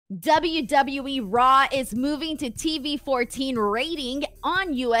WWE Raw is moving to TV-14 rating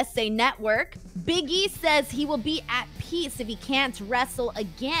on USA Network. Big E says he will be at peace if he can't wrestle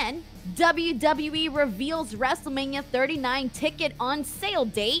again. WWE reveals WrestleMania 39 ticket on sale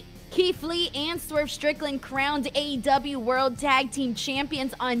date. Keith Lee and Swerve Strickland crowned AEW World Tag Team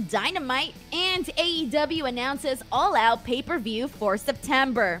Champions on Dynamite. And AEW announces All Out pay-per-view for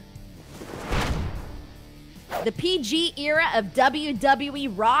September. The PG era of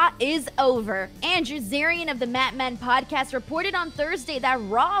WWE Raw is over. Andrew Zarian of the Mat Men podcast reported on Thursday that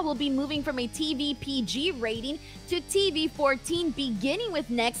Raw will be moving from a TV PG rating to TV-14 beginning with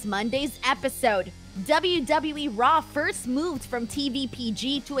next Monday's episode. WWE Raw first moved from TV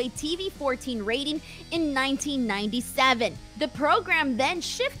PG to a TV-14 rating in 1997. The program then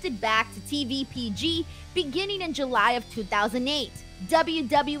shifted back to TV PG beginning in July of 2008.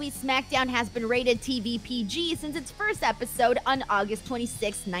 WWE Smackdown has been rated TV PG since its first episode on August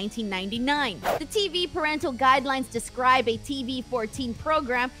 26, 1999. The TV parental guidelines describe a TV-14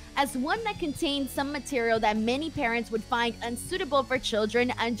 program as one that contains some material that many parents would find unsuitable for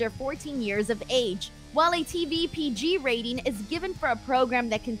children under 14 years of age, while a TV PG rating is given for a program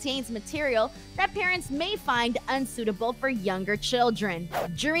that contains material that parents may find unsuitable for younger children.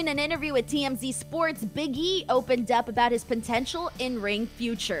 During an interview with TMZ Sports, Big E opened up about his potential in-ring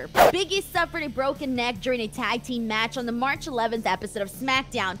future. Big E suffered a broken neck during a tag team match on the March 11th episode of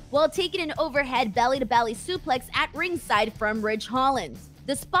Smackdown while taking an overhead belly-to-belly suplex at ringside from Ridge Holland.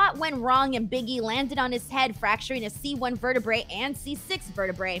 The spot went wrong and Big E landed on his head, fracturing a C1 vertebrae and C6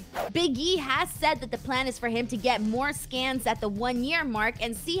 vertebrae. Big E has said that the plan is for him to get more scans at the 1-year mark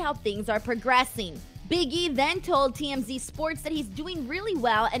and see how things are progressing. Big E then told TMZ Sports that he's doing really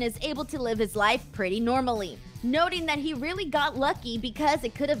well and is able to live his life pretty normally, noting that he really got lucky because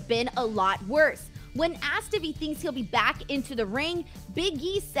it could have been a lot worse. When asked if he thinks he'll be back into the ring, Big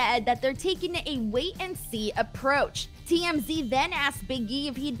E said that they're taking a wait-and-see approach. TMZ then asked Big E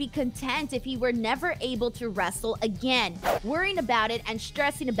if he'd be content if he were never able to wrestle again. Worrying about it and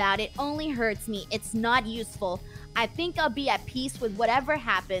stressing about it only hurts me. It's not useful. I think I'll be at peace with whatever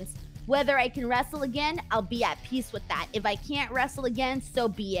happens. Whether I can wrestle again, I'll be at peace with that. If I can't wrestle again, so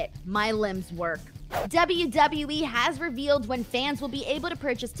be it. My limbs work. WWE has revealed when fans will be able to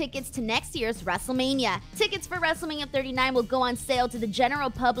purchase tickets to next year's WrestleMania. Tickets for WrestleMania 39 will go on sale to the general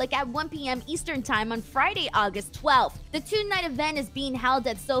public at 1 p.m. Eastern Time on Friday, August 12th. The two-night event is being held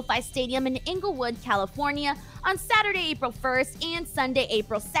at SoFi Stadium in Inglewood, California on Saturday, April 1st and Sunday,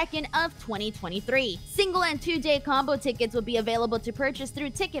 April 2nd of 2023. Single and two-day combo tickets will be available to purchase through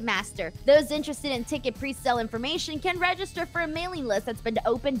Ticketmaster. Those interested in ticket pre-sale information can register for a mailing list that's been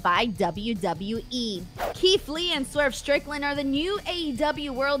opened by WWE. Keith Lee and Swerve Strickland are the new AEW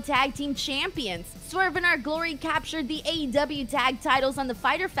World Tag Team Champions. Swerve and Our Glory captured the AEW Tag titles on the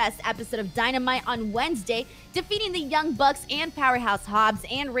Fyter Fest episode of Dynamite on Wednesday, defeating the Young Bucks and Powerhouse Hobbs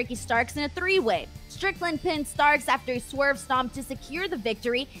and Ricky Starks in a three-way. Strickland pinned Starks after a Swerve stomp to secure the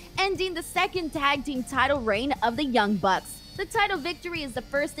victory, ending the second tag team title reign of the Young Bucks. The title victory is the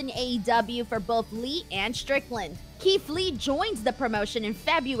first in AEW for both Lee and Strickland. Keith Lee joined the promotion in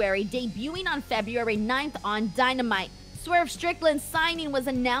February, debuting on February 9th on Dynamite. Swerve Strickland's signing was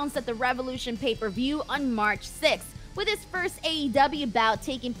announced at the Revolution pay-per-view on March 6th, with his first AEW bout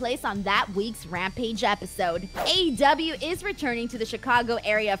taking place on that week's Rampage episode. AEW is returning to the Chicago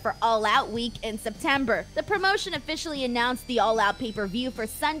area for All Out Week in September. The promotion officially announced the All Out pay-per-view for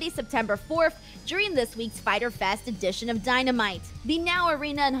Sunday, September 4th during this week's Fyter Fest edition of Dynamite. The Now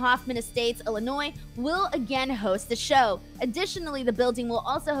Arena in Hoffman Estates, Illinois will again host the show. Additionally, the building will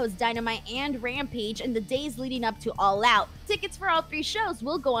also host Dynamite and Rampage in the days leading up to All Out. Tickets for all three shows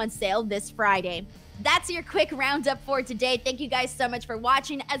will go on sale this Friday. That's your quick roundup for today. Thank you guys so much for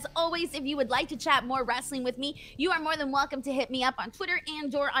watching. As always, if you would like to chat more wrestling with me, you are more than welcome to hit me up on Twitter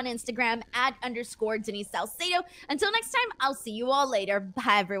and/or on Instagram @_Denise Salcedo. Until next time, I'll see you all later.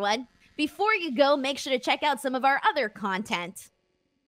 Bye, everyone. Before you go, make sure to check out some of our other content.